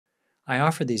I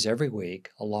offer these every week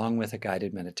along with a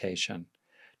guided meditation.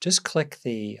 Just click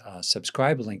the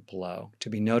subscribe link below to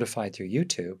be notified through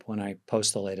YouTube when I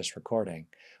post the latest recording.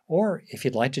 Or if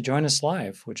you'd like to join us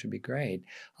live, which would be great,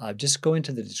 just go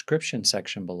into the description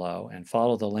section below and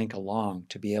follow the link along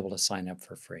to be able to sign up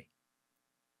for free.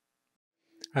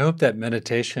 I hope that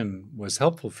meditation was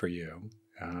helpful for you.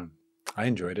 I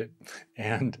enjoyed it.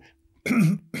 And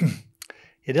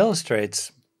it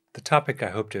illustrates the topic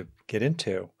I hope to get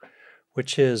into,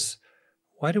 which is,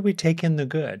 why do we take in the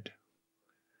good?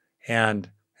 And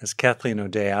as Kathleen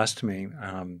O'Day asked me,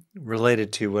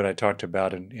 related to what I talked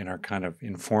about in our kind of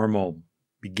informal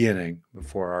beginning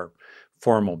before our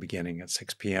formal beginning at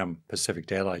 6 p.m. Pacific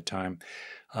Daylight Time,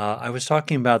 I was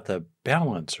talking about the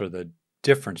balance or the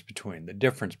difference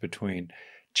between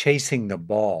chasing the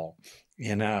ball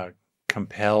in a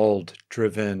compelled,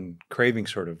 driven, craving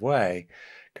sort of way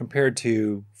compared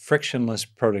to frictionless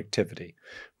productivity,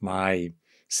 my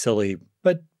silly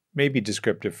but maybe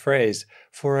descriptive phrase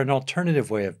for an alternative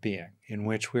way of being in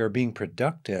which we are being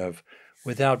productive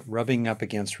without rubbing up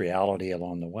against reality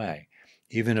along the way,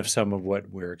 even if some of what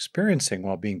we're experiencing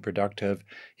while being productive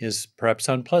is perhaps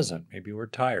unpleasant. Maybe we're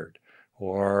tired,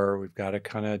 or we've got to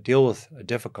kind of deal with a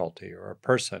difficulty or a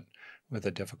person with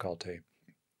a difficulty.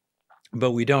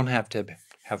 But we don't have to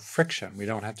have friction. We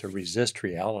don't have to resist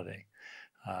reality.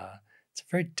 It's a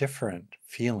very different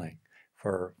feeling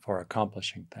for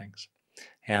accomplishing things.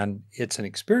 And it's an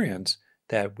experience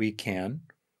that we can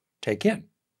take in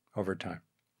over time.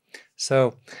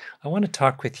 So I want to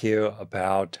talk with you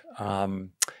about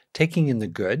taking in the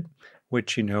good,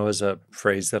 which you know is a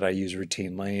phrase that I use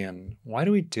routinely. And why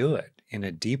do we do it in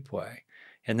a deep way?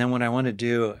 And then what I want to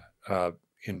do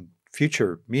in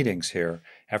future meetings here,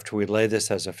 after we lay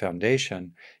this as a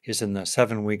foundation, is in the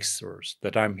 7 weeks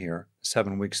that I'm here,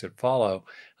 7 weeks that follow,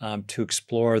 to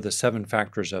explore the 7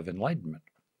 factors of enlightenment,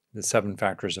 the 7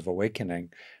 factors of awakening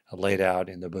laid out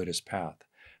in the Buddhist path,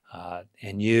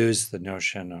 and use the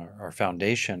notion or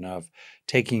foundation of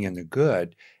taking in the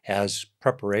good as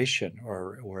preparation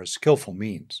or a skillful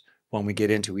means when we get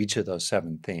into each of those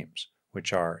 7 themes,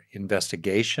 which are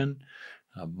investigation,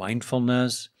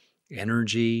 mindfulness,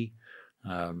 energy,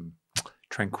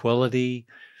 tranquility,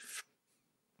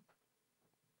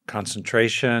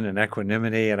 concentration, and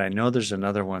equanimity. And I know there's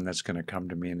another one that's going to come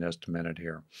to me in just a minute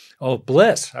here. Oh,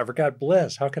 bliss. I forgot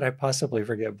bliss. How could I possibly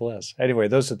forget bliss? Anyway,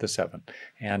 those are the 7,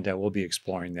 and we'll be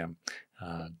exploring them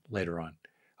later on.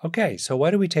 Okay, so why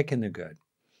do we take in the good?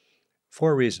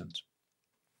 4 reasons.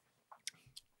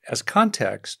 As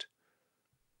context,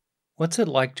 what's it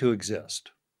like to exist?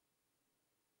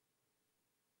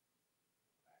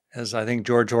 As I think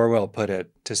George Orwell put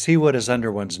it, to see what is under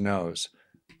one's nose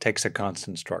takes a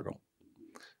constant struggle.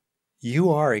 You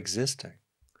are existing.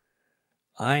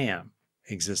 I am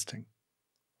existing.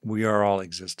 We are all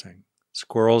existing.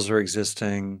 Squirrels are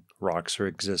existing. Rocks are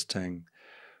existing.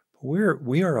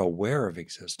 We are aware of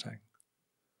existing.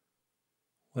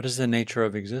 What is the nature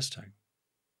of existing?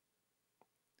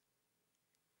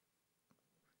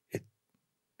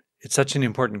 It's such an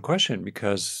important question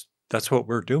because that's what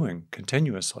we're doing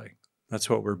continuously. That's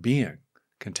what we're being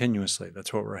continuously.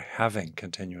 That's what we're having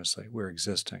continuously. We're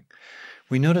existing.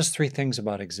 We notice 3 things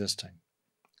about existing,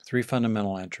 3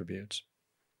 fundamental attributes.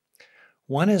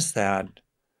 One is that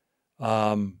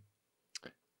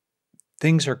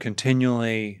things are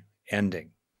continually ending.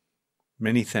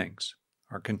 Many things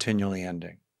are continually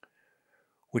ending,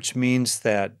 which means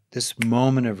that this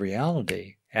moment of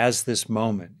reality, as this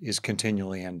moment, is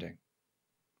continually ending.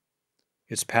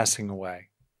 It's passing away.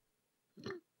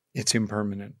 It's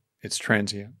impermanent. It's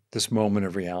transient, this moment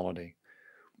of reality,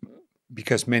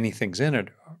 because many things in it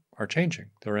are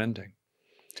changing. They're ending.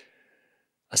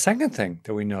 A second thing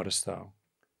that we notice, though,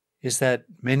 is that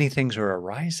many things are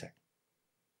arising.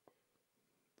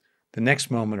 The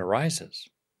next moment arises.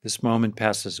 This moment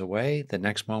passes away. The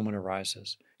next moment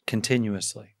arises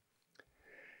continuously.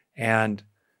 And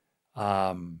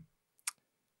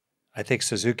I think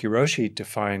Suzuki Roshi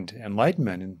defined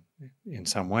enlightenment in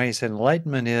some ways.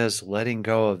 Enlightenment is letting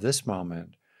go of this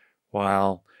moment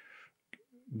while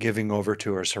giving over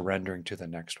to or surrendering to the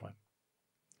next one,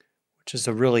 which is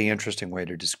a really interesting way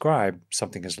to describe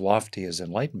something as lofty as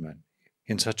enlightenment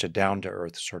in such a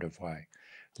down-to-earth sort of way.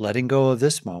 Letting go of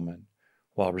this moment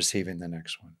while receiving the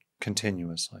next one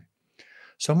continuously.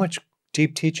 So much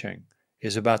deep teaching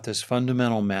is about this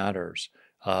fundamental matters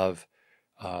of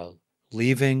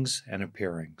leavings and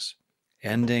appearings,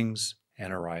 endings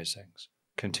and arisings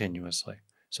continuously.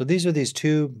 So these are these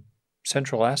 2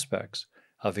 central aspects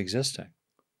of existing,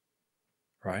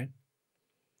 right?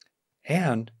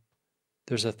 And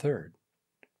there's a third,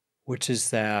 which is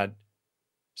that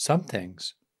some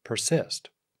things persist.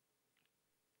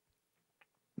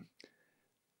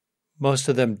 Most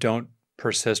of them don't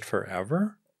persist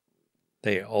forever.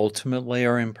 They ultimately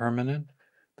are impermanent,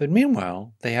 but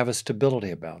meanwhile, they have a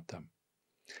stability about them.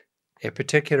 A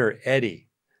particular eddy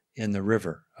in the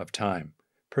river of time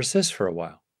persists for a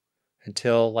while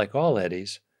until, like all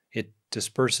eddies, it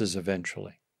disperses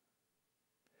eventually.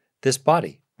 This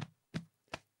body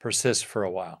persists for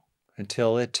a while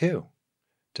until it too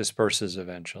disperses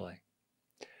eventually.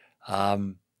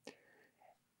 In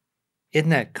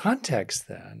that context,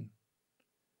 then,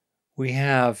 we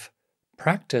have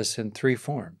practice in three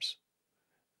forms.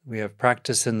 We have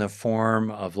practice in the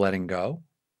form of letting go,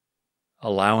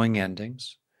 allowing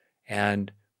endings,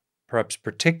 and perhaps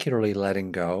particularly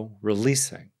letting go,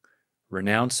 releasing,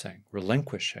 renouncing,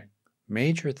 relinquishing.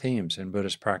 Major themes in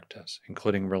Buddhist practice,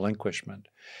 including relinquishment,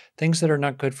 things that are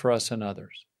not good for us and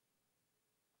others.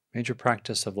 Major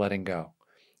practice of letting go.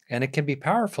 And it can be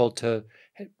powerful to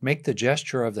make the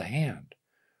gesture of the hand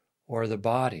or the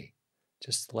body,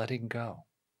 just letting go,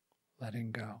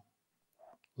 letting go,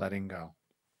 letting go.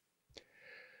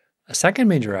 A second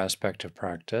major aspect of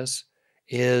practice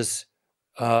is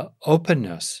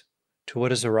openness to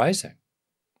what is arising,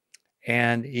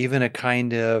 and even a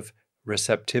kind of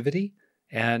receptivity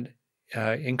and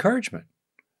encouragement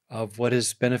of what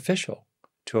is beneficial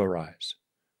to arise.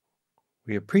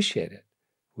 We appreciate it,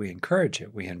 we encourage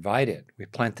it, we invite it, we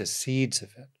plant the seeds of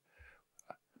it.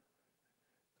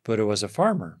 Buddha was a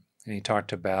farmer, and he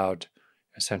talked about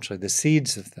essentially the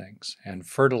seeds of things and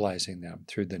fertilizing them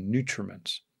through the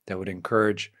nutriments that would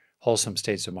encourage wholesome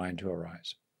states of mind to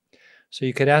arise. So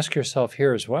you could ask yourself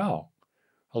here as well,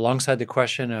 alongside the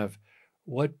question of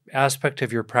what aspect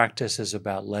of your practice is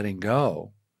about letting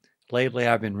go. Lately,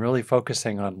 I've been really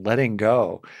focusing on letting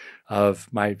go of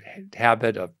my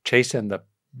habit of chasing the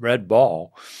red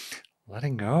ball,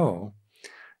 letting go.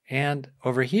 And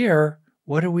over here,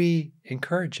 what are we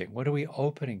encouraging? What are we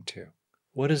opening to?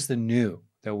 What is the new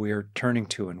that we are turning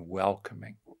to and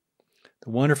welcoming? The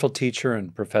wonderful teacher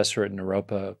and professor at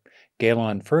Naropa,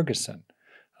 Galen Ferguson,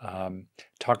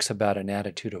 talks about an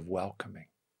attitude of welcoming,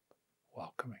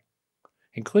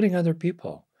 including other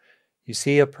people. You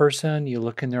see a person, you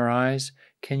look in their eyes,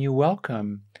 can you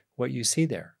welcome what you see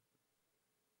there?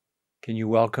 Can you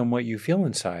welcome what you feel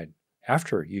inside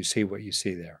after you see what you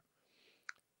see there?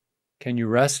 Can you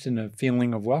rest in a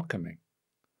feeling of welcoming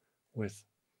with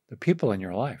the people in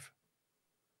your life?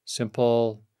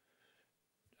 Simple,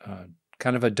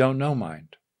 kind of a don't know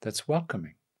mind that's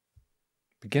welcoming.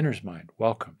 Beginner's mind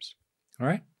welcomes. All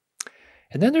right?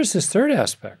 And then there's this third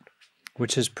aspect,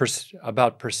 which is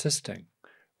about persisting.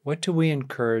 What do we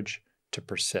encourage to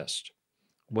persist?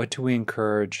 What do we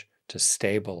encourage to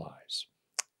stabilize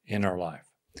in our life?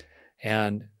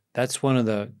 And that's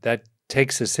that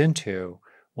takes us into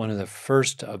one of the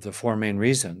first of the four main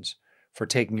reasons for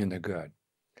taking in the good.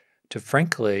 To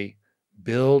frankly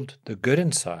build the good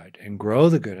inside and grow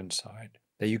the good inside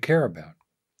that you care about.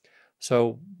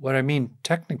 So what I mean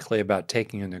technically about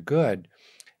taking in the good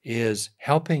is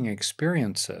helping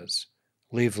experiences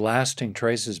leave lasting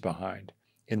traces behind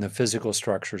in the physical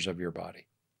structures of your body,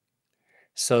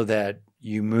 so that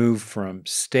you move from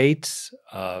states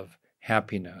of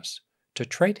happiness to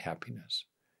trait happiness.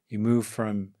 You move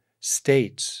from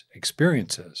states,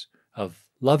 experiences of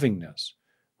lovingness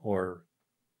or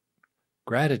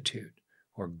gratitude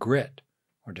or grit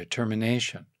or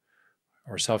determination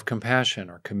or self-compassion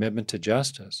or commitment to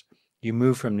justice. You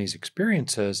move from these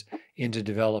experiences into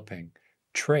developing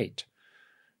trait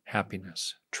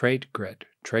happiness, trait grit,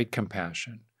 trait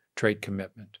compassion, trait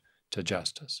commitment to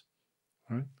justice.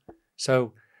 Right?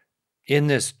 So in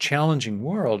this challenging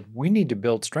world, we need to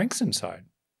build strengths inside.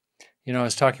 You know, I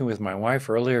was talking with my wife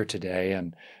earlier today,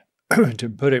 and to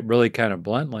put it really kind of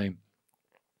bluntly,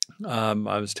 I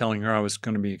was telling her I was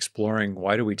going to be exploring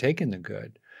why do we take in the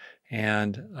good?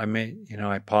 And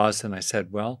I paused and I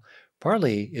said, well,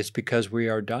 partly it's because we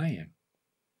are dying.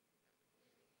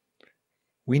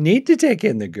 We need to take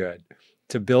in the good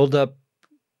to build up,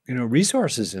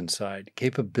 resources inside,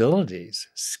 capabilities,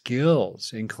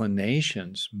 skills,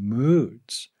 inclinations,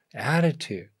 moods,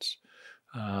 attitudes.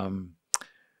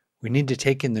 We need to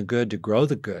take in the good to grow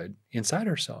the good inside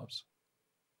ourselves.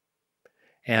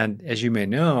 And as you may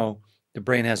know, the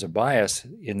brain has a bias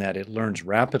in that it learns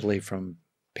rapidly from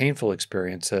painful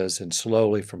experiences and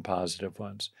slowly from positive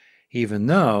ones, even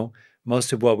though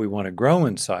most of what we want to grow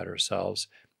inside ourselves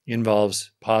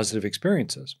involves positive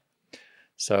experiences.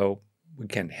 So we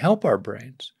can help our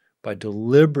brains by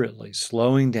deliberately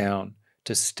slowing down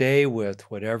to stay with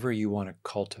whatever you want to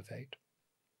cultivate.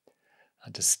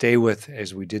 to stay with,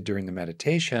 as we did during the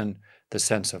meditation, the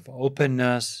sense of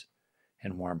openness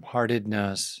and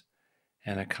warm-heartedness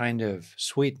and a kind of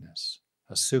sweetness,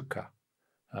 a sukha,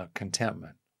 a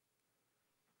contentment.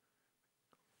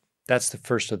 That's the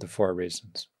first of the 4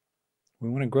 reasons. We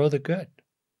want to grow the good.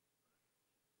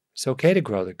 It's okay to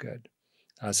grow the good.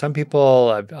 Some people,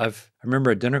 I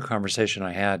remember a dinner conversation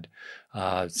I had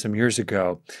some years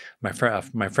ago. My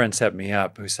friend set me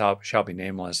up, who shall be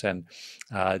nameless, and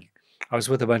I was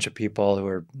with a bunch of people who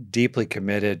were deeply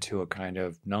committed to a kind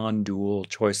of non-dual,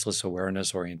 choiceless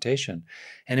awareness orientation,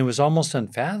 and it was almost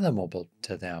unfathomable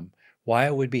to them why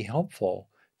it would be helpful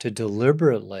to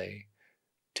deliberately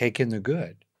take in the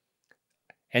good.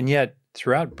 And yet,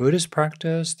 throughout Buddhist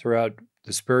practice, throughout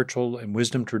the spiritual and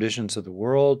wisdom traditions of the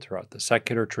world, throughout the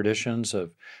secular traditions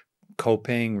of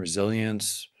coping,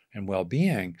 resilience, and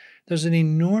well-being, there's an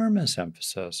enormous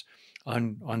emphasis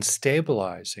on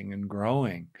stabilizing and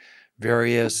growing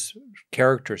various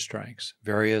character strengths,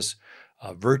 various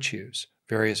virtues,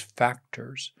 various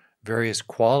factors, various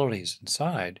qualities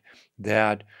inside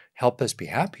that help us be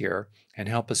happier and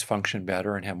help us function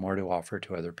better and have more to offer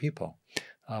to other people.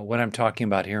 What I'm talking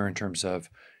about here in terms of,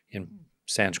 in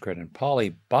Sanskrit and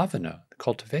Pali, bhavana,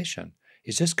 cultivation,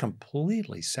 is just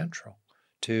completely central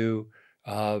to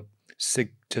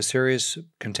serious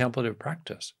contemplative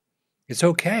practice. It's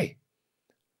okay.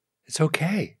 It's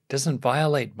okay. It doesn't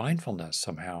violate mindfulness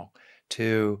somehow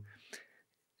to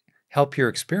help your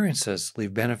experiences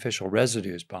leave beneficial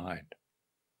residues behind.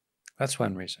 That's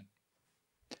one reason.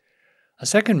 A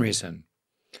second reason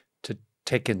to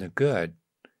take in the good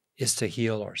is to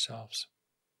heal ourselves.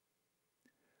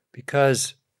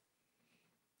 Because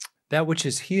that which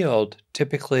is healed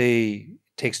typically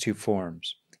takes 2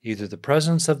 forms, either the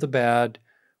presence of the bad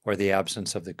or the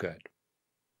absence of the good.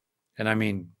 And I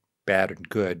mean bad and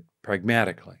good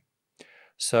pragmatically.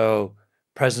 So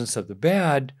presence of the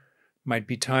bad might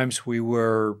be times we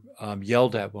were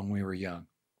yelled at when we were young,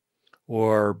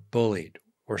 or bullied,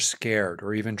 or scared,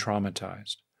 or even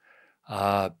traumatized.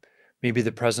 Maybe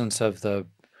the presence of the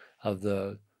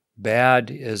bad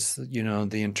is, the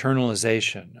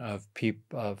internalization of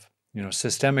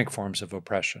systemic forms of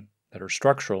oppression that are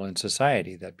structural in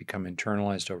society that become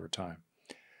internalized over time,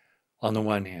 on the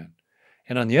one hand.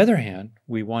 And on the other hand,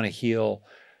 we want to heal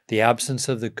the absence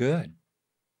of the good,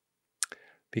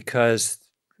 because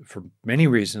for many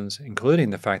reasons, including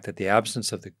the fact that the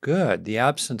absence of the good, the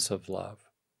absence of love,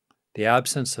 the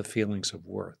absence of feelings of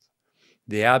worth,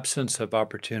 the absence of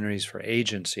opportunities for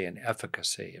agency and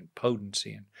efficacy and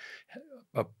potency and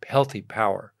a healthy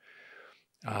power,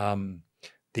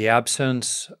 the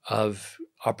absence of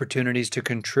opportunities to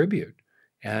contribute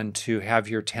and to have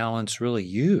your talents really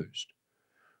used,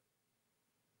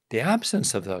 the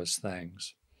absence of those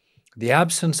things, the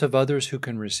absence of others who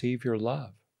can receive your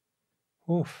love,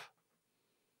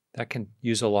 that can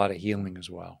use a lot of healing as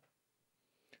well.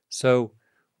 So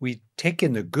we take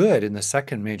in the good in the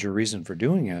second major reason for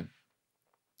doing it,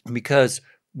 because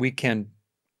we can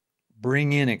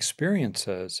bring in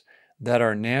experiences that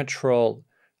are natural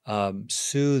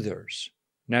soothers,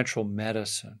 natural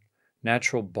medicine,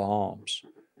 natural balms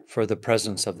for the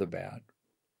presence of the bad,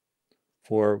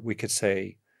 for, we could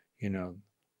say,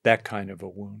 that kind of a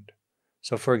wound.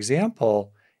 So for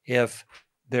example, if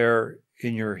there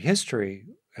in your history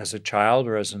as a child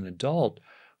or as an adult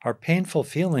are painful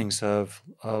feelings of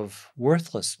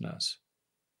worthlessness,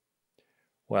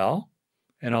 well,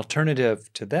 an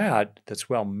alternative to that that's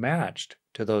well matched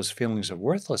to those feelings of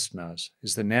worthlessness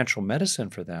is the natural medicine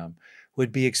for them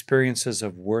would be experiences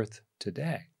of worth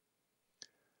today.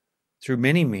 Through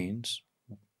many means,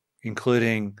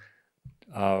 including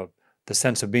the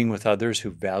sense of being with others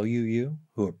who value you,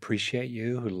 who appreciate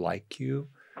you, who like you,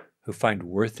 who find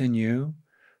worth in you,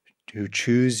 who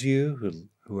choose you,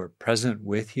 who are present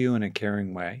with you in a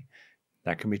caring way.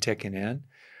 That can be taken in.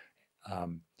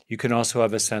 You can also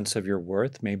have a sense of your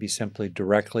worth, maybe simply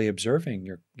directly observing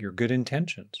your good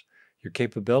intentions, your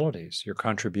capabilities, your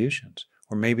contributions,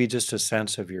 or maybe just a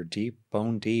sense of your deep,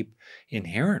 bone-deep,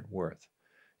 inherent worth,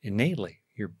 innately,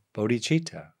 your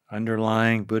bodhicitta,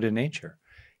 underlying Buddha nature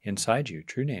inside you,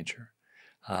 true nature.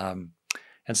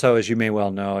 And so, as you may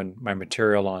well know, in my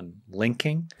material on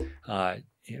linking,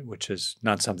 which is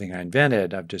not something I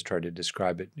invented, I've just tried to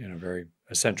describe it in a very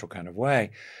essential kind of way.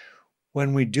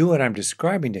 When we do what I'm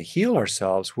describing to heal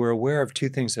ourselves, we're aware of 2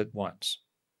 things at once.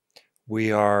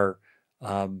 We are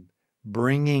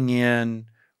bringing in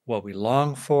what we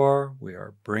long for. We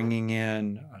are bringing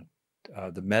in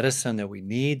the medicine that we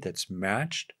need that's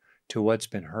matched to what's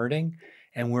been hurting.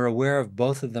 And we're aware of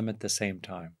both of them at the same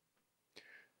time.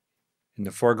 In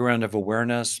the foreground of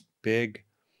awareness, big,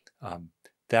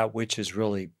 that which is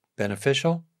really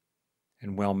beneficial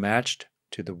and well matched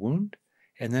to the wound.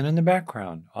 And then in the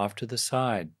background, off to the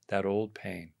side, that old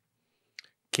pain.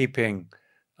 Keeping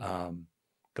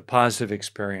the positive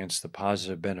experience, the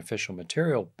positive beneficial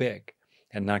material big,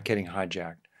 and not getting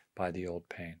hijacked by the old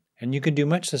pain. And you can do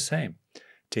much the same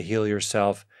to heal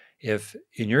yourself if,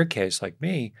 in your case, like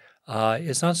me,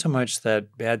 it's not so much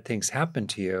that bad things happen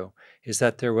to you, is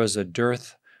that there was a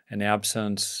dearth, an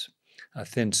absence, a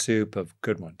thin soup of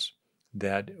good ones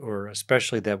that, or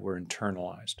especially that were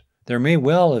internalized. There may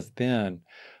well have been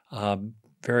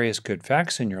various good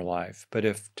facts in your life, but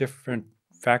if different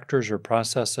factors or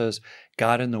processes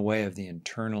got in the way of the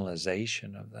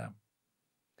internalization of them,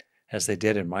 as they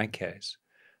did in my case,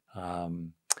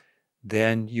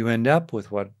 then you end up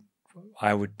with what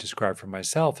I would describe for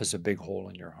myself as a big hole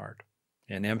in your heart,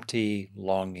 an empty,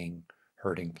 longing,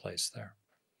 hurting place there.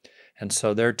 And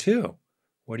so there too,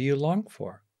 what do you long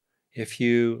for? If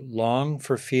you long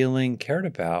for feeling cared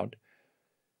about,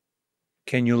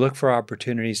 can you look for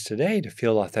opportunities today to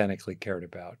feel authentically cared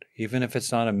about? Even if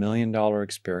it's not $1 million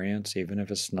experience, even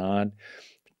if it's not,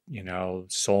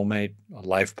 soulmate,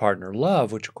 life partner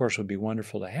love, which of course would be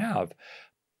wonderful to have,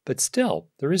 but still,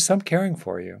 there is some caring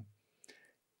for you.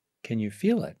 Can you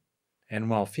feel it? And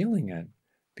while feeling it,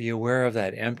 be aware of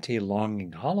that empty,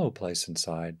 longing, hollow place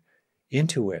inside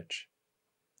into which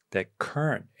that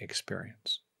current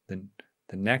experience, the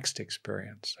next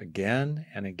experience, again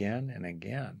and again and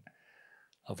again,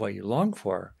 of what you long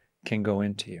for can go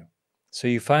into you. So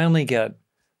you finally get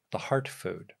the heart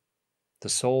food, the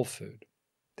soul food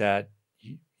that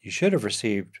you should have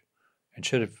received and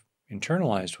should have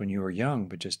internalized when you were young,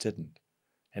 but just didn't.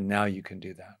 And now you can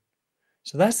do that.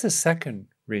 So that's the second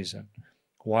reason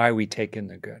why we take in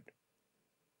the good.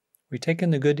 We take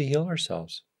in the good to heal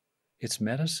ourselves. It's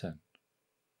medicine.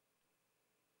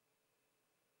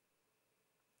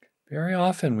 Very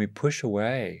often we push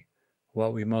away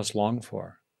what we most long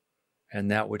for and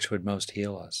that which would most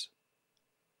heal us.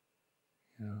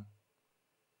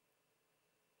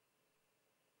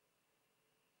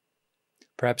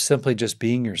 Perhaps simply just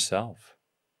being yourself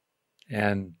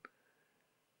and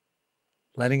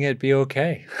letting it be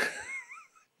okay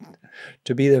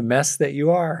to be the mess that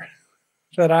you are,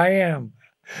 that I am.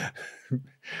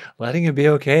 Letting it be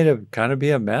okay to kind of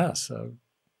be a mess, a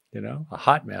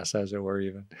hot mess, as it were,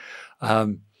 even.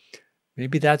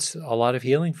 Maybe that's a lot of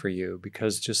healing for you,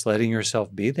 because just letting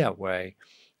yourself be that way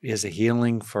is a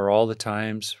healing for all the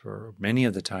times, for many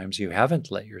of the times you haven't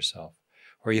let yourself,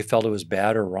 or you felt it was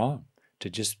bad or wrong to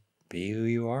just be who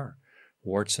you are,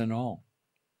 warts and all.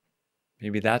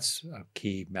 Maybe that's a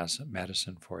key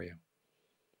medicine for you.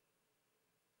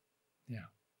 Yeah.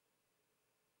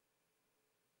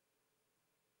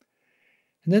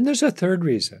 And then there's a third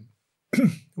reason,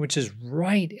 which is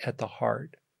right at the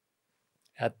heart,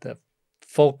 at the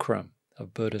fulcrum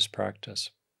of Buddhist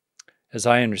practice, as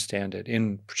I understand it,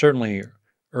 in certainly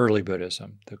early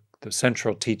Buddhism, the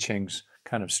central teachings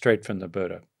kind of straight from the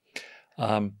Buddha.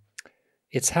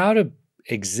 It's how to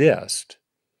exist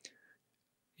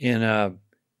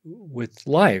with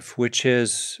life, which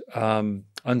is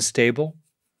unstable.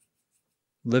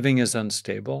 Living is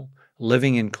unstable.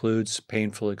 Living includes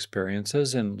painful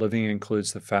experiences, and living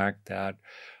includes the fact that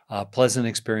pleasant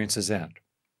experiences end.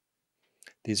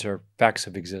 These are facts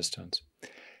of existence.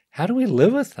 How do we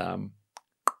live with them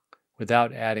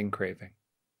without adding craving?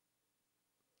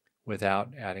 Without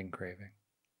adding craving.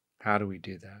 How do we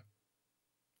do that?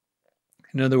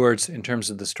 In other words, in terms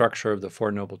of the structure of the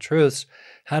Four Noble Truths,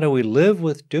 how do we live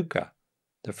with dukkha,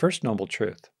 the first noble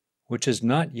truth, which is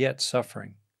not yet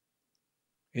suffering?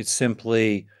 It's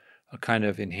simply a kind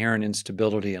of inherent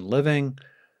instability in living,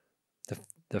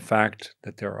 the fact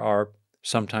that there are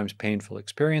sometimes painful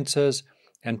experiences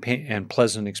and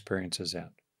pleasant experiences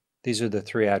end. These are the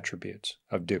three attributes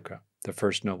of dukkha, the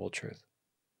first noble truth.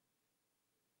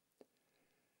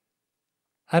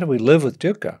 How do we live with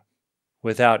dukkha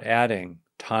without adding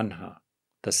tanha,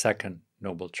 the second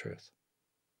noble truth,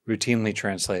 routinely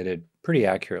translated pretty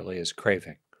accurately as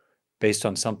craving, based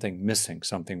on something missing,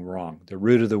 something wrong? The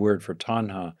root of the word for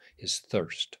tanha is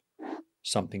thirst.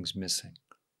 Something's missing,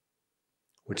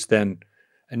 which then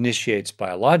initiates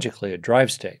biologically a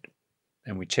drive state,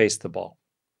 and we chase the ball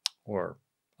or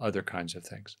other kinds of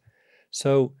things.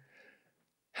 So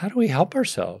how do we help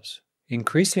ourselves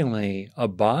increasingly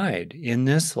abide in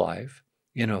this life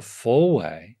in a full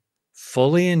way,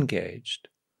 fully engaged,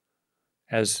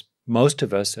 as most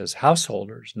of us as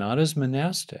householders, not as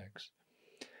monastics,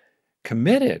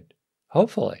 committed,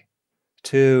 hopefully,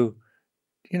 to,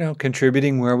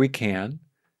 contributing where we can,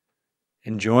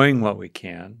 enjoying what we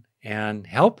can, and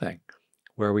helping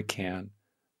where we can,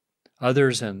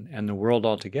 others and the world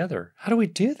altogether. How do we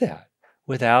do that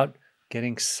without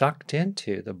getting sucked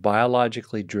into the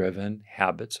biologically driven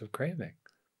habits of craving?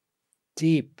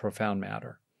 Deep, profound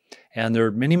matter. And there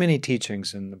are many, many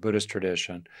teachings in the Buddhist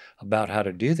tradition about how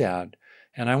to do that.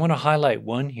 And I want to highlight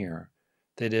one here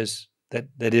that is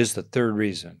the third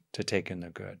reason to take in the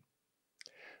good.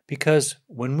 Because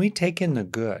when we take in the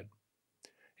good,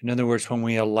 in other words, when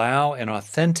we allow an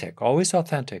authentic, always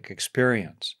authentic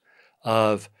experience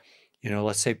of,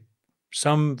 let's say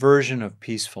some version of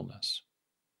peacefulness,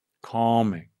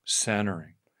 calming,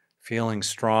 centering, feeling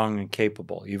strong and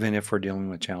capable, even if we're dealing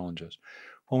with challenges.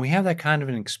 When we have that kind of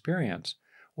an experience,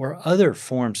 or other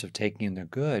forms of taking in the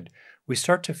good, we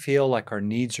start to feel like our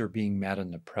needs are being met in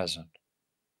the present.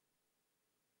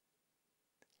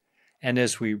 And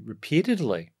as we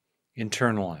repeatedly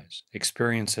internalize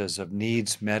experiences of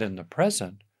needs met in the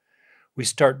present, we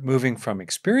start moving from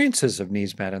experiences of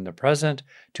needs met in the present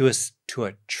to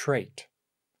a trait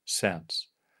sense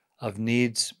of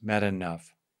needs met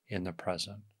enough in the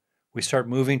present. We start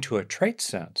moving to a trait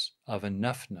sense of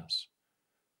enoughness,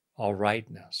 all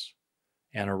rightness,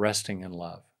 and a resting in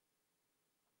love.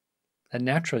 That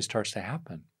naturally starts to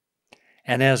happen.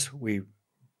 And as we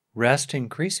rest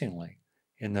increasingly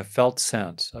in the felt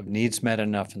sense of needs met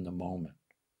enough in the moment,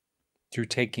 through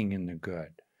taking in the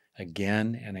good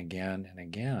again and again and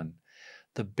again,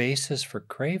 the basis for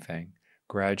craving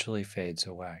gradually fades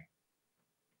away.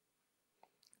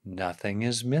 Nothing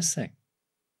is missing.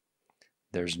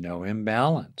 There's no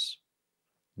imbalance.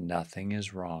 Nothing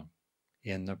is wrong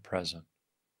in the present.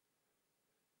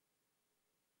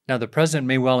 Now, the present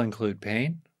may well include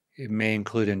pain. It may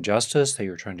include injustice that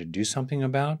you're trying to do something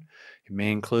about. It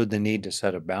may include the need to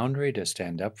set a boundary, to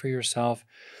stand up for yourself.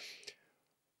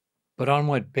 But on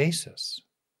what basis?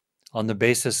 On the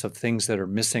basis of things that are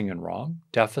missing and wrong,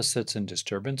 deficits and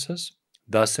disturbances,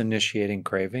 thus initiating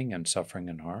craving and suffering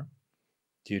and harm?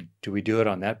 Do we do it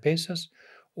on that basis?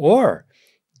 Or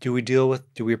do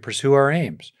we pursue our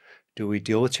aims? Do we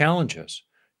deal with challenges?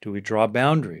 Do we draw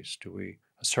boundaries? Do we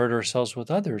assert ourselves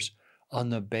with others on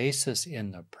the basis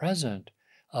in the present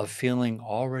of feeling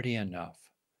already enough,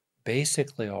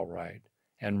 basically all right,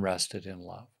 and rested in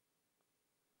love?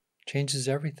 Changes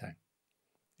everything.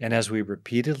 And as we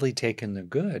repeatedly take in the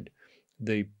good,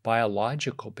 the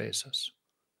biological basis,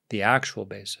 the actual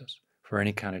basis for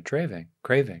any kind of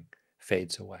craving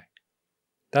fades away.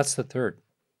 That's the third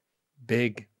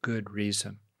big good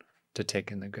reason to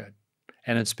take in the good.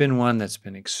 And it's been one that's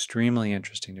been extremely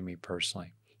interesting to me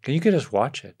personally. And you can just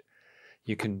watch it.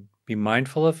 You can be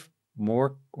mindful of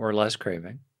more or less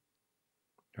craving,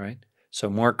 right? So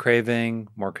more craving,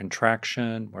 more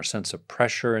contraction, more sense of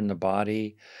pressure in the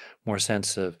body, more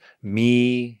sense of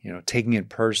me, taking it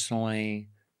personally.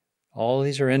 All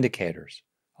these are indicators.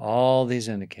 All these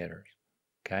indicators,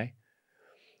 okay?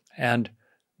 And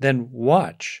then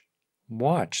watch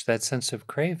that sense of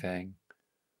craving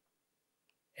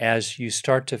as you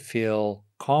start to feel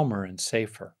calmer and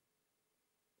safer.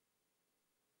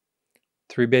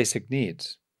 3 basic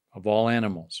needs of all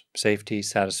animals: safety,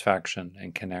 satisfaction,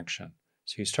 and connection.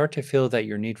 So you start to feel that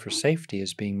your need for safety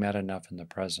is being met enough in the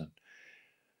present.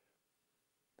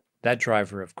 That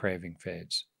driver of craving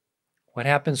fades. What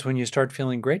happens when you start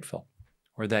feeling grateful,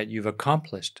 or that you've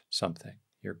accomplished something?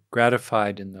 You're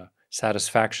gratified in the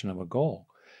satisfaction of a goal.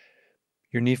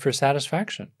 Your need for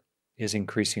satisfaction is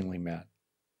increasingly met.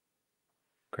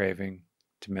 Craving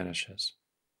diminishes.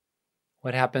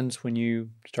 What happens when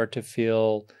you start to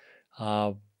feel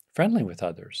friendly with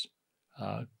others,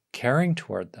 caring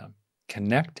toward them,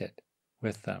 connected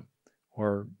with them,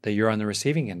 or that you're on the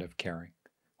receiving end of caring?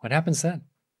 What happens then?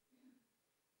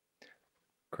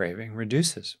 Craving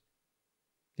reduces.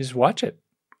 You just watch it.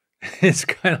 It's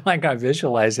kind of like I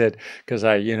visualize it because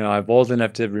I'm old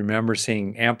enough to remember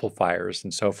seeing amplifiers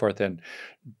and so forth in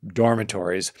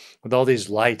dormitories with all these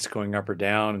lights going up or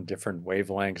down in different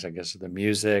wavelengths, I guess, of the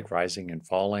music rising and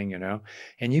falling,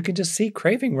 and you can just see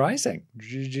craving rising,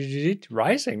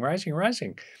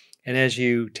 rising. And as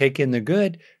you take in the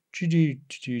good,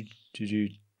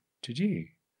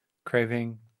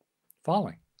 craving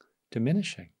falling,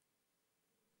 diminishing.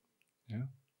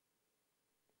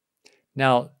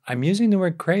 Now, I'm using the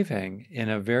word craving in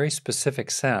a very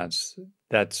specific sense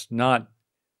that's not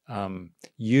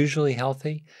usually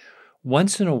healthy.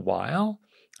 Once in a while,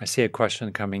 I see a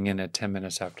question coming in at 10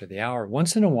 minutes after the hour.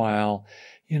 Once in a while,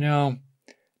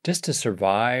 just to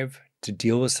survive, to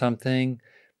deal with something,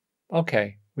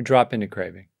 okay, we drop into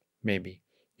craving, maybe.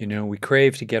 We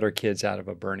crave to get our kids out of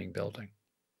a burning building.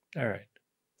 All right.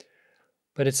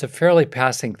 But it's a fairly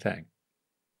passing thing.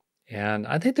 And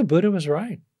I think the Buddha was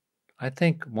right. I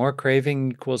think more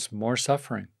craving equals more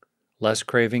suffering. Less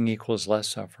craving equals less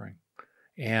suffering.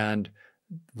 And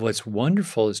what's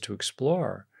wonderful is to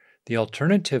explore the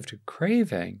alternative to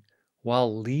craving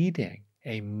while leading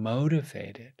a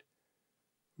motivated,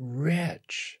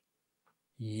 rich,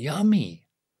 yummy,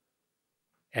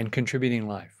 and contributing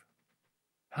life.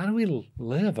 How do we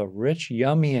live a rich,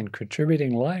 yummy, and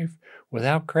contributing life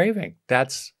without craving?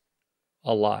 That's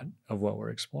a lot of what we're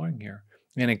exploring here.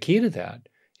 And a key to that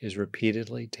is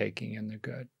repeatedly taking in the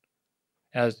good.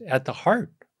 As at the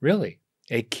heart, really,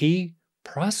 a key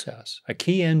process, a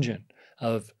key engine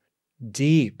of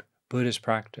deep Buddhist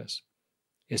practice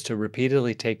is to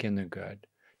repeatedly take in the good,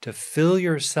 to fill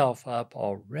yourself up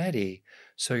already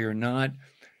so you're not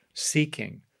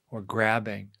seeking or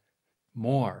grabbing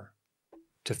more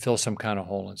to fill some kind of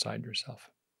hole inside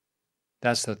yourself.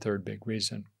 That's the third big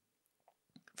reason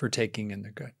for taking in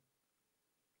the good.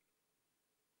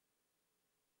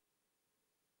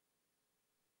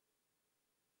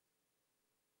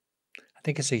 I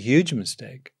think it's a huge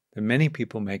mistake that many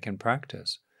people make in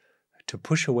practice to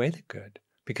push away the good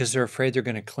because they're afraid they're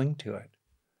going to cling to it.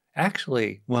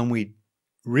 Actually, when we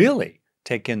really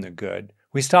take in the good,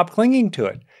 we stop clinging to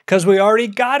it because we already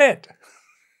got it.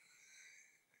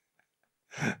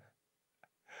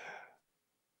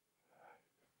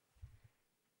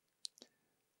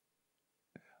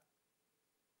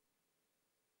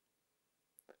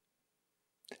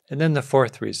 And then the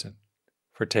fourth reason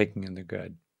for taking in the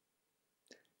good.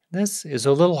 This is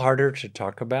a little harder to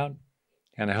talk about,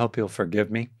 and I hope you'll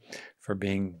forgive me for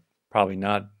being probably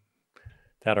not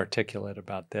that articulate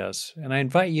about this. And I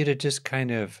invite you to just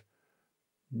kind of,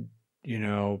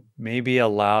 maybe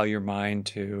allow your mind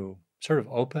to sort of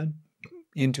open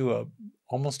into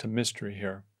almost a mystery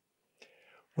here,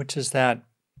 which is that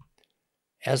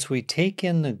as we take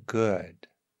in the good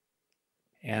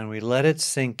and we let it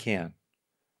sink in,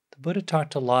 the Buddha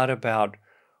talked a lot about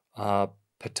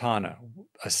patana,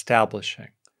 establishing.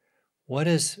 What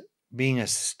is being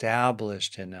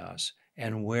established in us,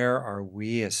 and where are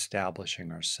we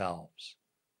establishing ourselves?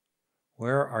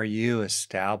 Where are you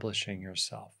establishing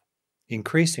yourself?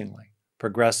 Increasingly,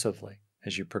 progressively,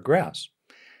 as you progress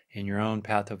in your own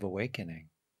path of awakening.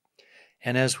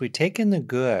 And as we take in the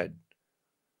good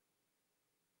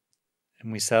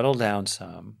and we settle down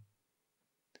some,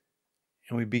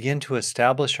 and we begin to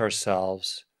establish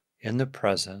ourselves in the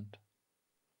present,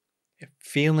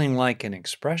 feeling like an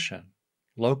expression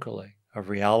locally of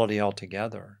reality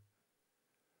altogether,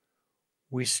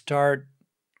 we start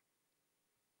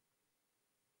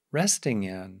resting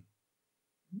in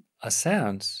a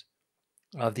sense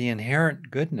of the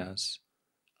inherent goodness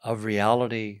of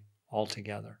reality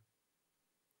altogether.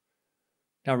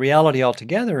 Now, reality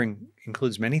altogether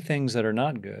includes many things that are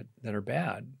not good, that are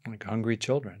bad, like hungry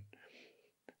children,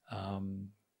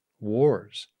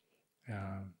 wars,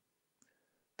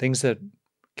 things that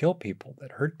kill people,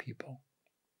 that hurt people.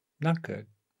 Not good.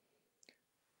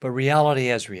 But reality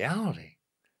as reality,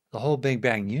 the whole Big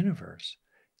Bang universe,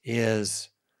 is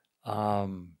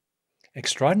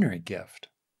extraordinary gift.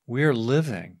 We are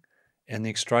living in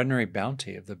the extraordinary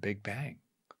bounty of the Big Bang,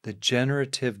 the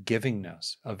generative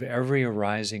givingness of every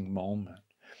arising moment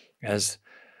as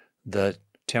the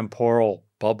temporal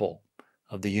bubble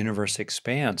of the universe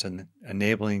expands and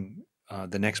enabling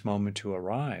the next moment to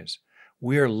arise.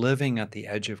 We are living at the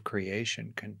edge of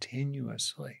creation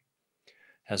continuously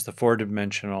as the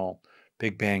four-dimensional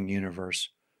Big Bang universe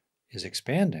is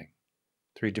expanding.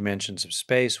 3 dimensions of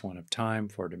space, 1 of time,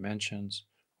 4 dimensions.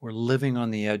 We're living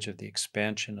on the edge of the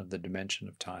expansion of the dimension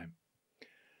of time.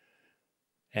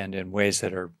 And in ways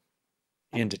that are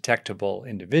indetectable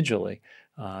individually,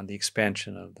 the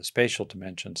expansion of the spatial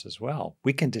dimensions as well.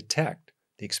 We can detect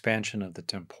the expansion of the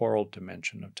temporal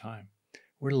dimension of time.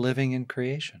 We're living in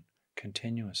creation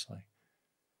continuously.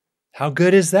 How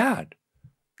good is that?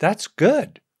 That's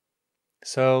good.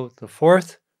 So the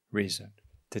fourth reason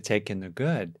to take in the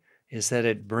good is that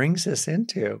it brings us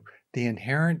into the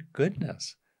inherent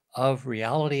goodness of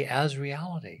reality as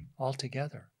reality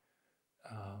altogether,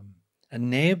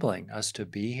 enabling us to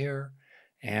be here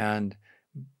and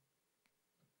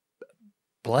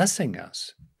blessing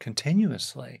us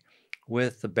continuously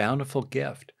with the bountiful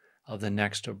gift of the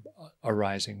next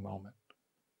arising moment.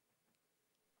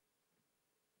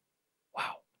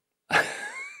 Wow.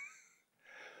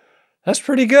 That's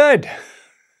pretty good.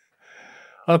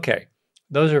 Okay,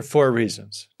 those are 4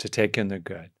 reasons to take in the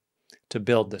good. To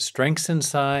build the strengths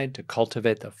inside, to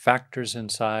cultivate the factors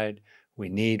inside we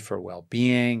need for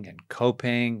well-being and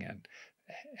coping and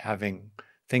having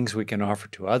things we can offer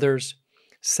to others.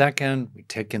 Second, we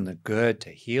take in the good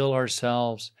to heal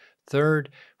ourselves. Third,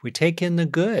 we take in the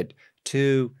good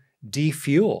to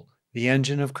defuel the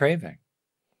engine of craving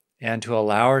and to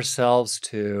allow ourselves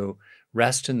to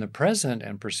rest in the present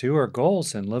and pursue our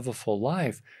goals and live a full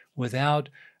life without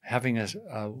having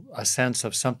a sense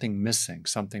of something missing,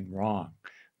 something wrong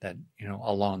that,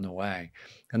 along the way.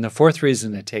 And the fourth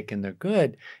reason to take in the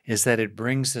good is that it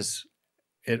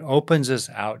opens us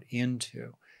out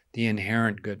into the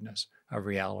inherent goodness of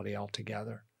reality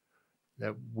altogether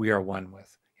that we are one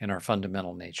with in our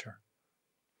fundamental nature.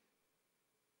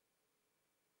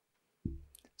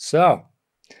 So,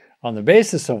 on the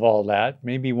basis of all that,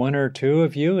 maybe one or two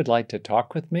of you would like to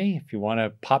talk with me. If you want to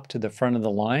pop to the front of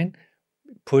the line,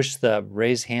 push the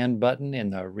raise hand button in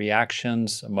the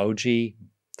reactions emoji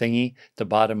thingy at the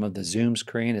bottom of the Zoom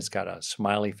screen. It's got a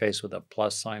smiley face with a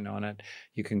plus sign on it.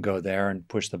 You can go there and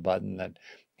push the button that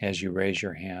has you raise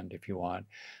your hand if you want.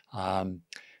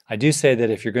 I do say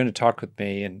that if you're going to talk with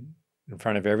me in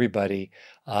front of everybody,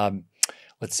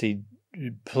 let's see,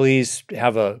 please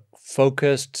have a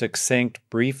focused, succinct,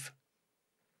 brief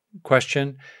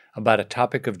question about a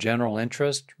topic of general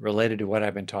interest related to what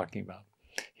I've been talking about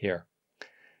here.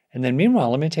 And then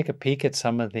meanwhile, let me take a peek at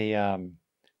some of the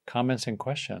comments and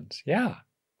questions,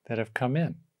 that have come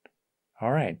in.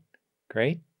 All right,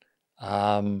 great.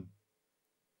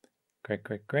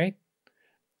 Great.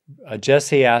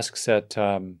 Jesse asks at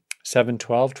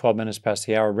 7:12, 12 minutes past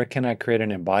the hour, Rick, can I create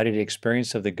an embodied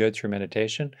experience of the good through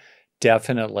meditation?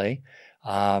 Definitely.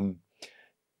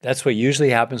 That's what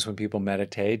usually happens when people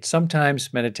meditate.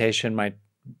 Sometimes meditation might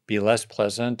be less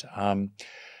pleasant.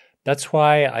 That's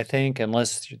why I think,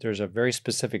 unless there's a very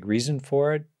specific reason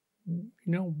for it,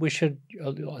 we should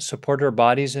support our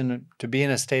bodies to be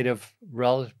in a state of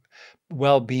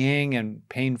well-being and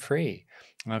pain-free.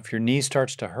 If your knee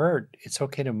starts to hurt, it's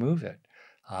okay to move it.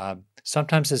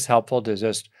 Sometimes it's helpful to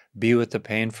just be with the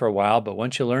pain for a while, but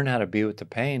once you learn how to be with the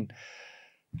pain,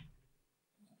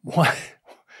 why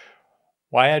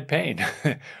add pain?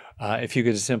 If you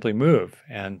could simply move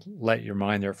and let your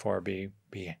mind, therefore, be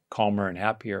calmer and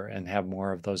happier and have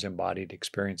more of those embodied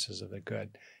experiences of the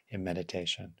good in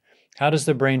meditation. How does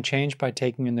the brain change by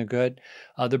taking in the good?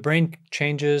 The brain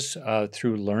changes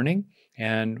through learning,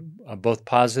 and both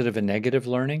positive and negative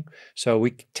learning. So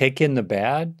we take in the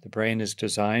bad. The brain is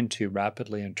designed to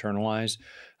rapidly internalize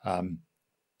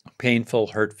painful,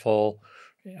 hurtful,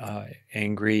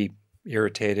 angry,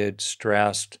 irritated,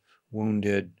 stressed,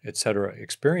 wounded, etc.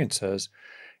 experiences.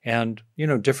 And,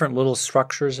 different little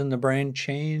structures in the brain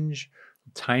change.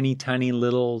 Tiny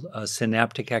little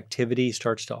synaptic activity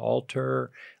starts to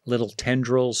alter. Little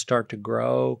tendrils start to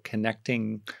grow,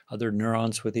 connecting other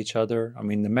neurons with each other. I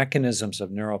mean, the mechanisms of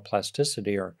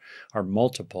neuroplasticity are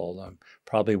multiple.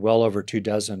 Probably well over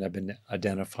 24 have been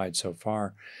identified so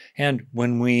far. And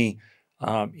when we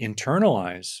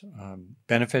internalize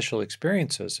beneficial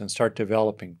experiences and start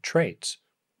developing traits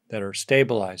that are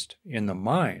stabilized in the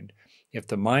mind, if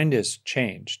the mind is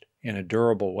changed in a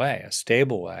durable way, a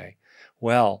stable way,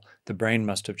 well, the brain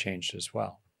must have changed as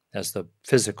well, as the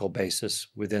physical basis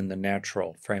within the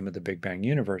natural frame of the Big Bang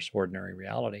universe, ordinary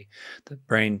reality. The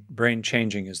brain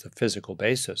changing is the physical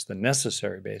basis, the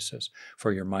necessary basis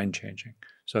for your mind changing.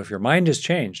 So if your mind is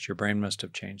changed, your brain must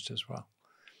have changed as well.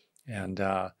 And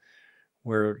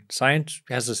where science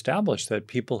has established that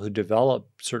people who develop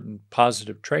certain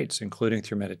positive traits, including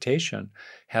through meditation,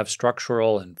 have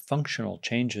structural and functional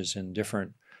changes in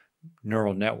different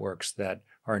neural networks that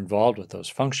are involved with those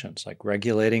functions, like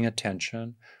regulating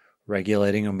attention,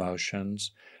 regulating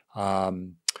emotions,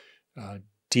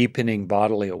 deepening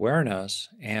bodily awareness,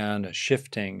 and a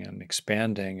shifting and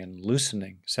expanding and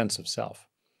loosening sense of self,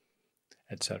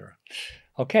 etc.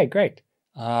 Okay, great.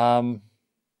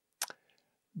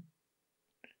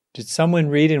 Did someone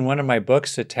read in one of my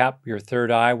books to tap your third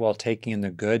eye while taking in the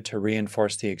good to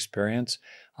reinforce the experience?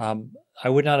 I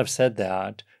would not have said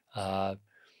that.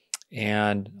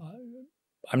 And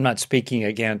I'm not speaking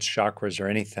against chakras or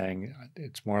anything.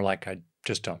 It's more like I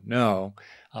just don't know.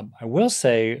 I will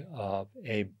say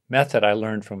a method I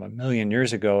learned from 1,000,000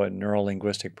 years ago in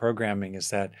neuro-linguistic programming is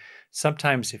that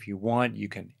sometimes if you want, you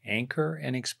can anchor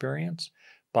an experience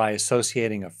by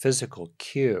associating a physical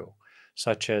cue,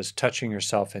 such as touching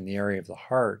yourself in the area of the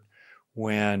heart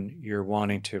when you're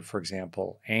wanting to, for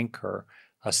example, anchor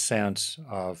a sense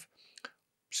of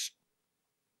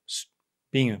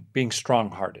being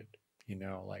strong-hearted,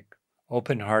 like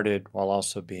open-hearted while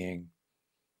also being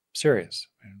serious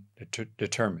and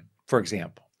determined. For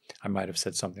example, I might have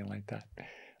said something like that.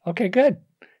 Okay, good.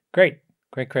 Great.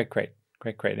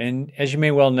 And as you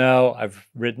may well know, I've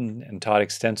written and taught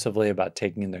extensively about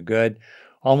taking in the good.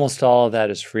 Almost all of that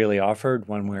is freely offered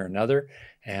one way or another.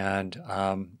 And,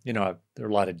 there are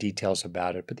a lot of details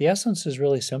about it, but the essence is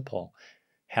really simple.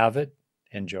 Have it,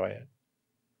 enjoy it.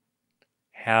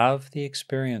 Have the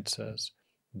experiences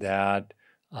that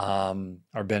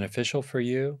are beneficial for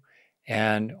you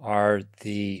and are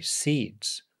the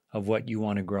seeds of what you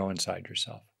want to grow inside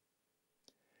yourself.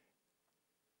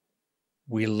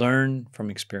 We learn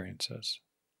from experiences.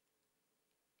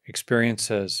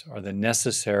 Experiences are the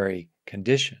necessary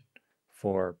condition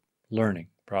for learning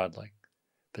broadly.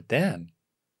 But then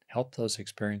help those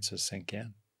experiences sink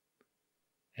in.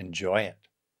 Enjoy it.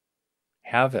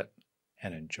 Have it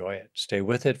and enjoy it. Stay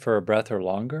with it for a breath or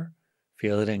longer.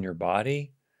 Feel it in your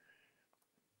body.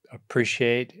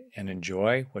 Appreciate and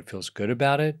enjoy what feels good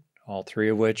about it, all three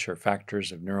of which are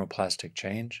factors of neuroplastic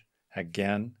change,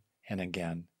 again and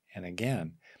again and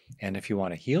again. And if you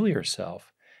want to heal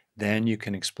yourself, then you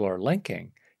can explore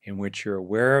linking, in which you're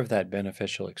aware of that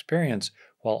beneficial experience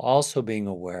while also being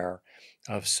aware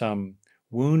of some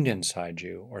wound inside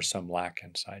you or some lack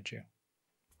inside you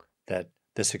that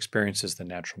this experience is the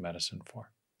natural medicine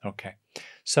for. Okay,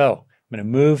 so I'm going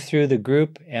to move through the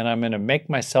group and I'm going to make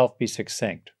myself be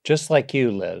succinct, just like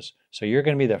you, Liz. So you're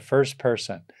going to be the first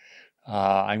person.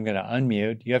 I'm going to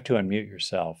unmute. You have to unmute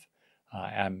yourself.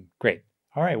 Great.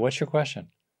 All right, what's your question?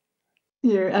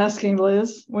 You're asking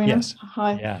Liz, Weena? Yes.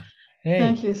 Hi. Yeah. Hey.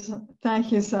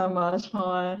 Thank you so much.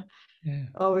 Hi. Yeah.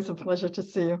 Always a pleasure to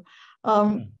see you.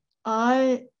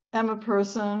 I am a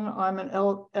person, I'm an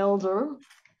elder,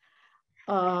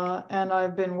 and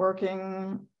I've been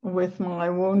working with my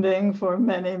wounding for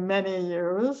many, many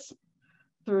years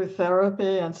through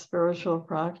therapy and spiritual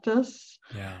practice.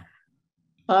 Yeah.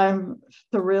 I'm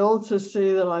thrilled to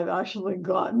see that I've actually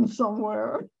gotten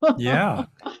somewhere. Yeah.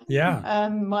 Yeah.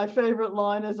 And my favorite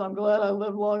line is, "I'm glad I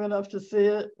lived long enough to see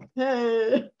it."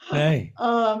 Hey. Hey.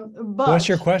 But what's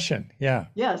your question? Yeah.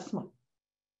 Yes.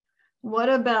 What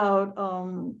about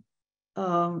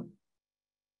the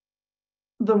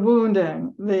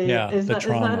wounding? The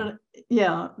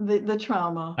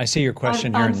trauma. I see your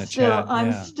question here in the chat.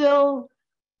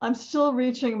 I'm still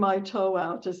reaching my toe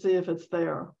out to see if it's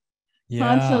there. Yeah.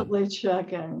 Constantly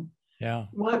checking. Yeah.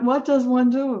 What does one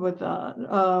do with that?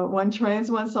 One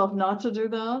trains oneself not to do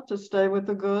that, to stay with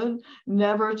the good,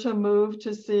 never to move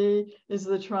to see, is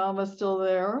the trauma still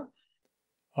there?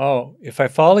 Oh, if I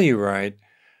follow you right,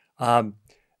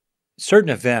 certain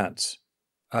events,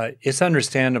 it's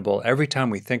understandable every time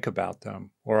we think about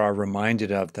them or are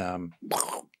reminded of them,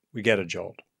 we get a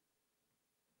jolt.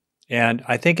 And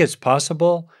I think it's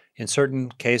possible in certain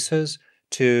cases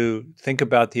to think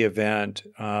about the event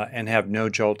and have no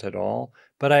jolt at all.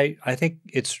 But I think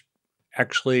it's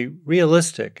actually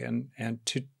realistic and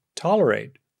to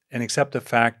tolerate and accept the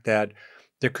fact that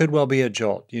there could well be a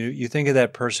jolt. You think of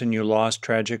that person you lost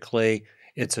tragically,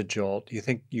 it's a jolt. You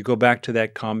think you go back to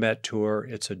that combat tour,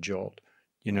 it's a jolt.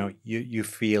 You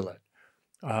feel it.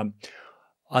 On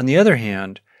the other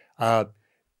hand,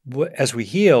 as we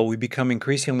heal, we become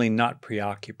increasingly not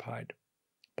preoccupied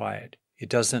by it. It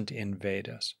doesn't invade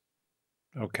us.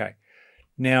 Okay.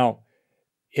 Now,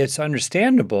 it's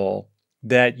understandable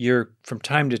that from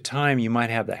time to time, you might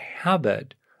have the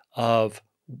habit of,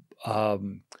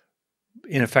 in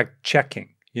effect, checking.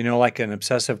 Like an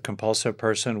obsessive compulsive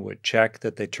person would check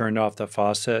that they turned off the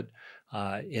faucet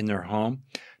in their home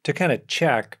to kind of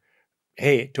check,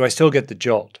 hey, do I still get the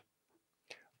jolt?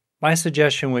 My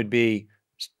suggestion would be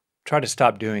try to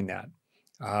stop doing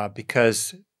that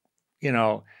because,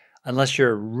 unless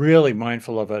you're really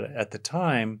mindful of it at the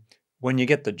time, when you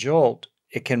get the jolt,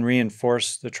 it can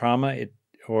reinforce the trauma. It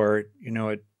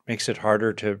makes it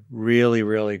harder to really,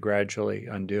 really gradually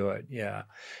undo it. Yeah.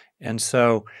 And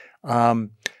so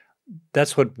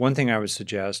that's one thing I would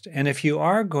suggest. And if you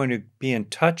are going to be in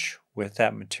touch with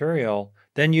that material,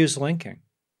 then use linking.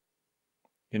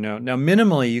 Now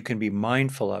minimally you can be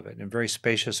mindful of it in very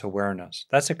spacious awareness.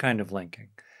 That's a kind of linking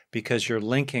because you're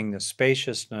linking the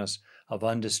spaciousness of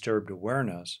undisturbed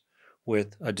awareness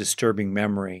with a disturbing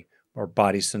memory or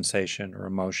body sensation or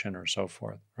emotion or so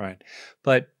forth, right?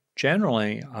 But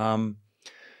generally,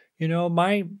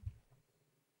 my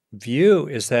view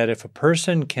is that if a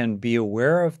person can be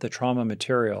aware of the trauma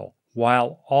material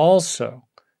while also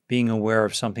being aware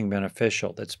of something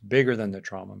beneficial that's bigger than the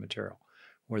trauma material,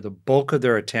 where the bulk of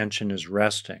their attention is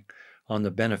resting on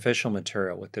the beneficial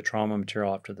material with the trauma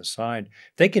material off to the side,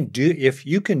 if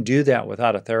you can do that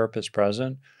without a therapist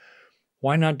present,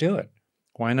 why not do it?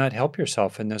 Why not help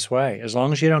yourself in this way? As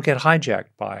long as you don't get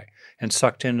hijacked by and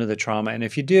sucked into the trauma. And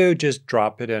if you do, just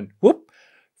drop it and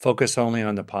focus only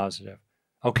on the positive.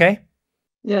 Okay?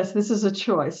 Yes, this is a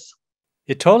choice.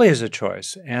 It totally is a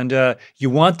choice. And you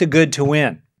want the good to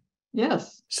win.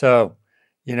 Yes. So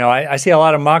You know, I see a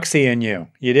lot of moxie in you.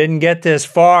 You didn't get this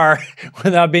far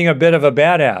without being a bit of a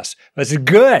badass. That's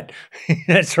good.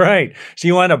 That's right. So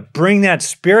you want to bring that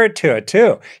spirit to it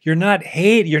too. You're not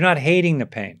hating the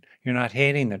pain. You're not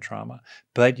hating the trauma,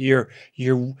 but you're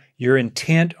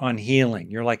intent on healing.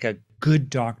 You're like a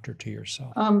good doctor to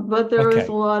yourself. But there is a Okay.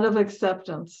 lot of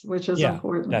acceptance, which is Yeah,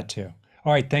 important. that too.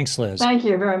 All right. Thanks, Liz. Thank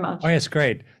you very Oh, much. yeah, it's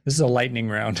great. This is a lightning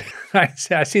round.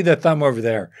 I see the thumb over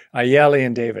there. Ayeli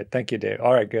and David. Thank you, Dave.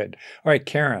 All right, good. All right,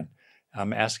 Karen,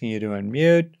 I'm asking you to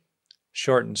unmute.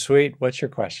 Short and sweet. What's your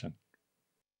question?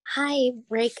 Hi,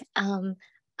 Rick.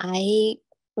 I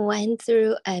went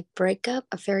through a breakup,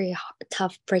 a very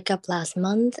tough breakup last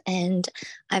month, and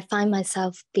I find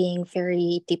myself being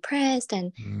very depressed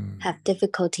and have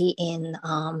difficulty in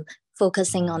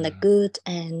focusing on the good.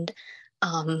 And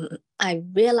I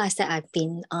realized that I've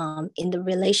been in the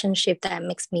relationship that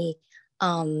makes me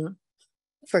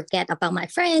forget about my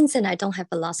friends, and I don't have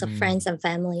a lot of friends and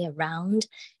family around.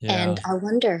 And I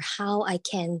wonder how I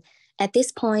can, at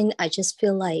this point, I just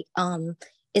feel like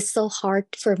it's so hard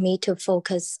for me to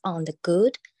focus on the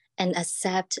good and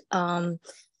accept having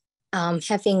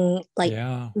like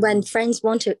when friends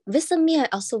want to visit me, I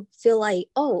also feel like,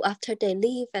 oh, after they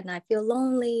leave and I feel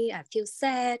lonely, I feel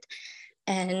sad.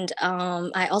 And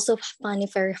I also find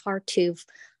it very hard to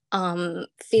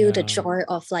feel the joy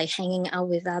of like hanging out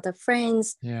with other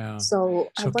friends. Yeah. So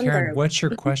I So Karen, wonder, what's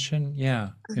your question? Yeah,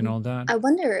 in all that. I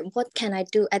wonder what can I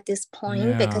do at this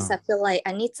point, because I feel like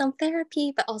I need some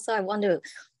therapy, but also I want to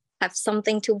have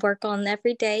something to work on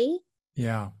every day.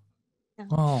 Yeah. Yeah.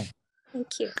 Oh,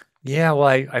 Thank you. yeah. Well,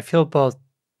 I feel both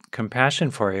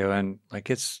compassion for you and like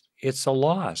it's a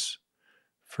loss,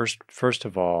 first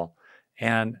of all.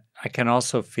 And I can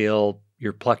also feel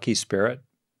your plucky spirit,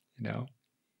 you know.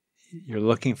 You're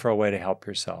looking for a way to help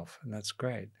yourself, and that's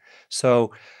great.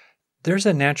 So there's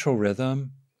a natural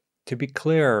rhythm. To be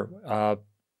clear,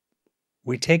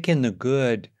 we take in the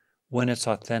good when it's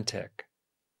authentic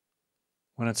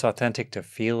to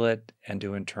feel it and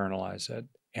to internalize it.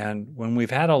 And when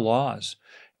we've had a loss,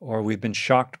 or we've been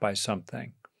shocked by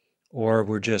something, or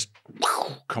we're just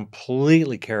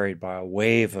completely carried by a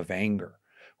wave of anger,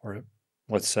 or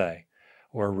let's say,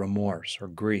 or remorse or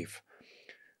grief,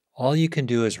 all you can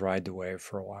do is ride the wave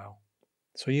for a while.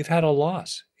 So you've had a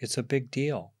loss. It's a big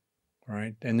deal,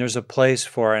 right? And there's a place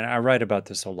for, and I write about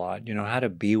this a lot, you know, how to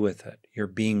be with it. You're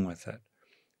being with it.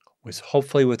 With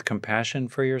hopefully with compassion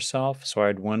for yourself. So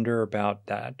I'd wonder about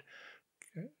that.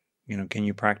 You know, can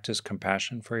you practice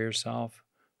compassion for yourself,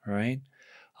 right?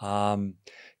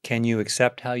 Can you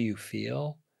accept how you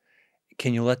feel?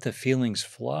 Can you let the feelings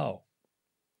flow?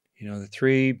 You know, the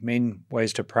three main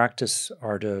ways to practice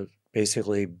are to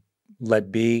basically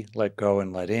let be, let go,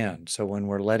 and let in. So when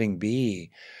we're letting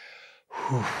be,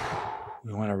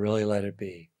 we want to really let it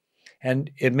be.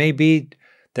 And it may be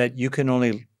that you can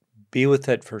only be with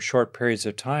it for short periods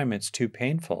of time. It's too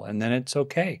painful. And then it's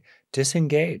okay.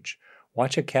 Disengage.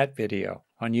 Watch a cat video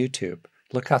on YouTube.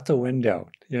 Look out the window.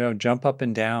 You know, jump up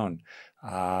and down.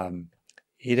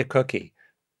 Eat a cookie.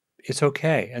 It's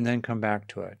okay. And then come back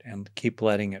to it and keep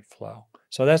letting it flow.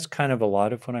 So that's kind of a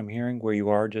lot of what I'm hearing where you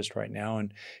are just right now,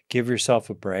 and give yourself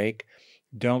a break.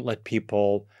 Don't let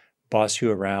people boss you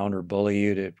around or bully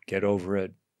you to get over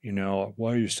it. You know,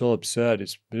 why are you still upset?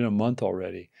 It's been a month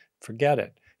already. Forget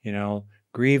it. You know,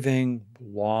 grieving,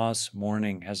 loss,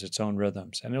 mourning has its own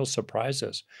rhythms, and it'll surprise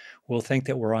us. We'll think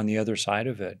that we're on the other side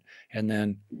of it. And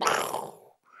then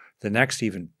the next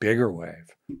even bigger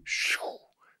wave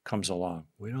comes along.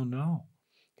 We don't know.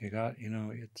 We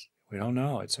don't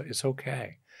know. It's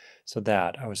okay. So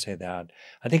that, I would say that.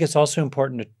 I think it's also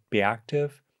important to be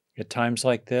active at times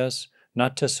like this,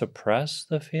 not to suppress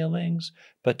the feelings,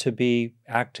 but to be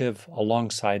active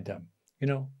alongside them. You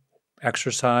know,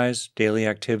 exercise, daily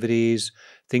activities,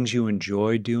 things you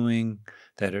enjoy doing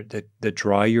that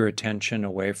draw your attention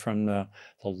away from the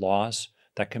loss,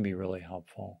 that can be really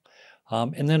helpful.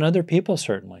 And then other people,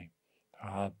 certainly.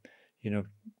 You know,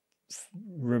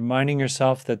 reminding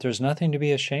yourself that there's nothing to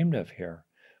be ashamed of here.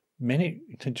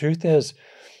 The truth is,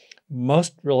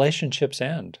 most relationships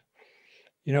end.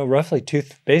 You know, basically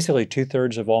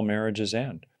 2/3 of all marriages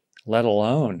end, let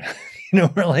alone,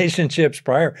 relationships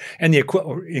prior, and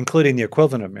including the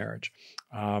equivalent of marriage.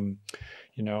 You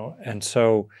know, and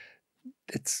so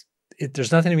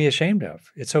there's nothing to be ashamed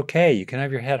of. It's okay. You can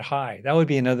have your head high. That would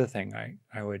be another thing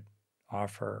I would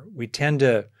offer. We tend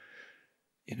to,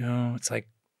 it's like,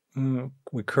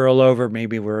 we curl over,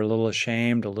 maybe we're a little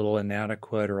ashamed, a little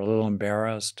inadequate, or a little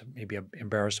embarrassed, maybe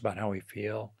embarrassed about how we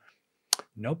feel.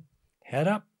 Nope. Head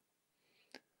up,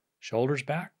 shoulders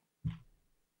back,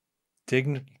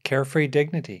 carefree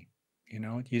dignity. You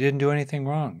know, you didn't do anything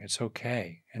wrong. It's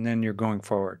okay. And then you're going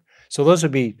forward. So those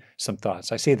would be some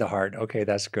thoughts. I see the heart. Okay,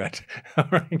 that's good. All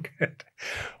right, good.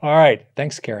 All right.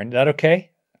 Thanks, Karen. Is that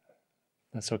okay?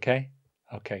 That's okay?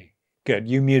 Okay, good.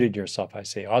 You muted yourself, I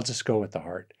see. I'll just go with the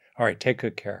heart. All right, take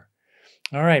good care.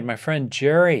 All right, my friend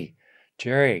Jerry.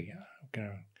 Jerry,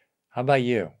 how about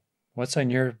you? What's on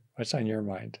your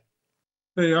mind?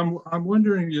 Hey, I'm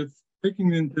wondering if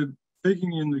taking in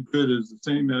the good is the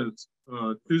same as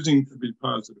choosing to be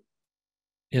positive.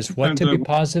 Is what to be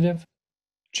positive?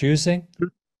 Choosing?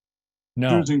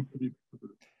 No. Choosing to be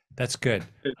positive. That's good.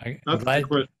 That's the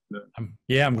question.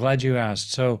 I'm glad you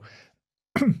asked. So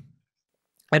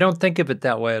I don't think of it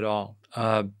that way at all.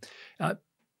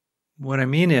 What I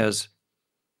mean is,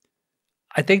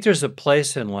 I think there's a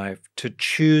place in life to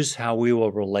choose how we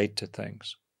will relate to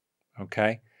things.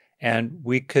 Okay. And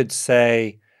we could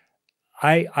say,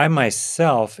 I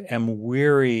myself am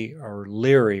weary or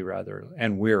leery rather,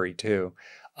 and weary too,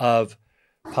 of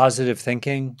positive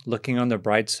thinking, looking on the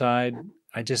bright side.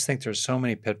 I just think there's so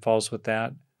many pitfalls with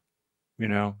that. You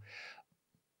know,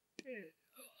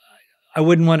 I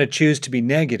wouldn't want to choose to be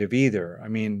negative either. I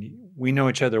mean, we know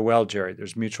each other well, Jerry.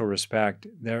 There's mutual respect.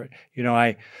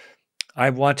 I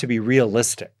want to be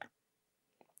realistic.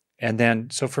 And then,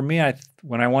 so for me,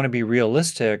 when I want to be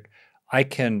realistic, I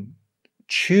can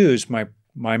choose my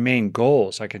main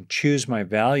goals. I can choose my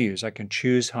values. I can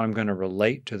choose how I'm going to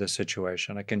relate to the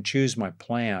situation. I can choose my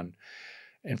plan.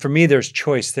 And for me, there's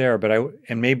choice there,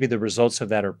 and maybe the results of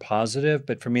that are positive,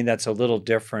 but for me, that's a little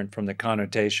different from the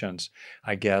connotations,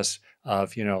 I guess,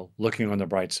 of, looking on the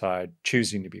bright side,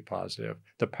 choosing to be positive,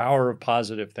 the power of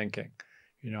positive thinking.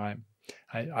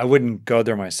 I wouldn't go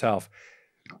there myself.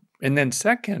 And then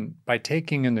second, by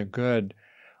taking in the good,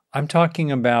 I'm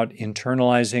talking about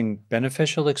internalizing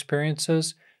beneficial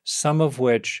experiences, some of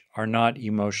which are not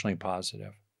emotionally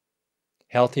positive.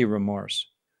 Healthy remorse.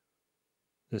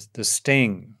 The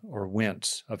sting or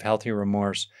wince of healthy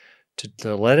remorse,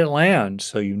 to let it land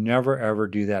so you never, ever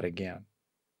do that again.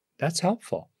 That's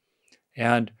helpful.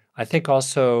 And I think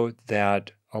also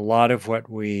that a lot of what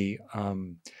we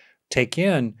take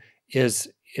in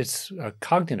it's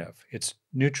cognitive, it's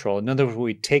neutral. In other words,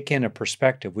 we take in a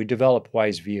perspective, we develop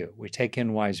wise view. We take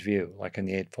in wise view, like in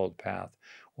the Eightfold Path,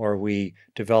 or we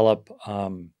develop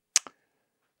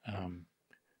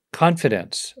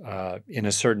confidence in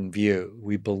a certain view.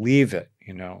 We believe it,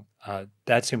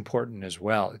 that's important as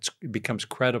well. It becomes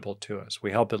credible to us.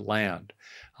 We help it land.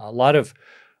 A lot of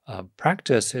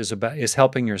practice is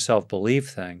helping yourself believe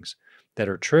things that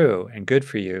are true and good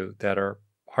for you that are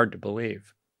hard to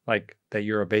believe, like that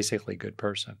you're a basically good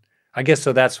person. I guess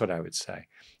so. That's what I would say,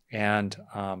 and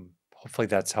hopefully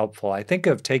that's helpful. I think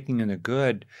of taking in the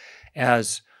good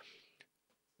as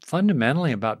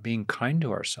fundamentally about being kind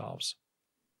to ourselves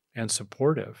and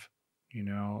supportive.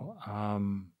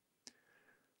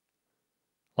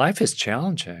 Life is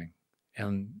challenging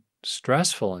and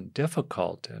stressful and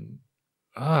difficult, and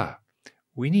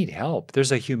we need help.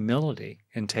 There's a humility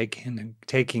in taking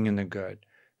in the good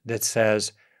that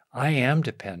says, I am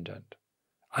dependent.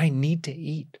 I need to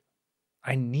eat.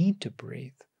 I need to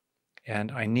breathe.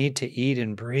 And I need to eat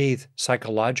and breathe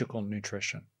psychological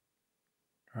nutrition,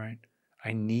 right?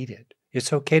 I need it.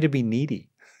 It's okay to be needy.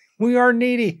 We are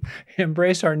needy.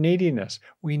 Embrace our neediness.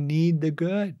 We need the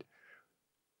good,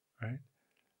 right?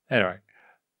 Anyway,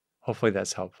 hopefully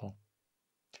that's helpful.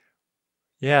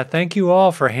 Yeah, thank you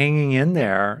all for hanging in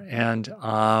there. And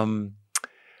why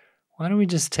don't we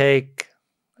just take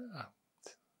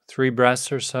 3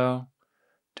 breaths or so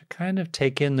to kind of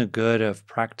take in the good of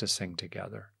practicing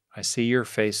together. I see your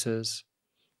faces.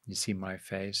 You see my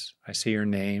face. I see your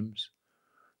names.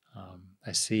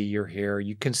 I see you're here.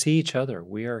 You can see each other.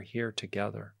 We are here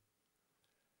together.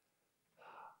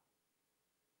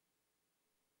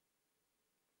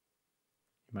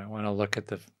 You might want to look at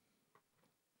the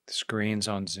screens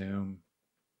on Zoom.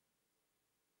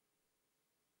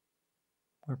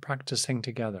 We're practicing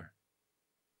together.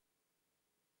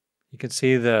 You can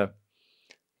see the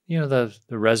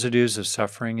residues of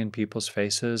suffering in people's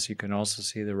faces. You can also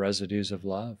see the residues of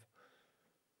love.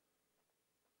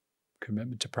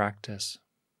 Commitment to practice.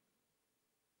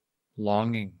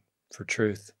 Longing for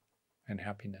truth and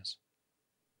happiness.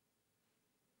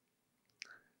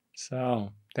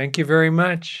 So, thank you very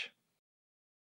much.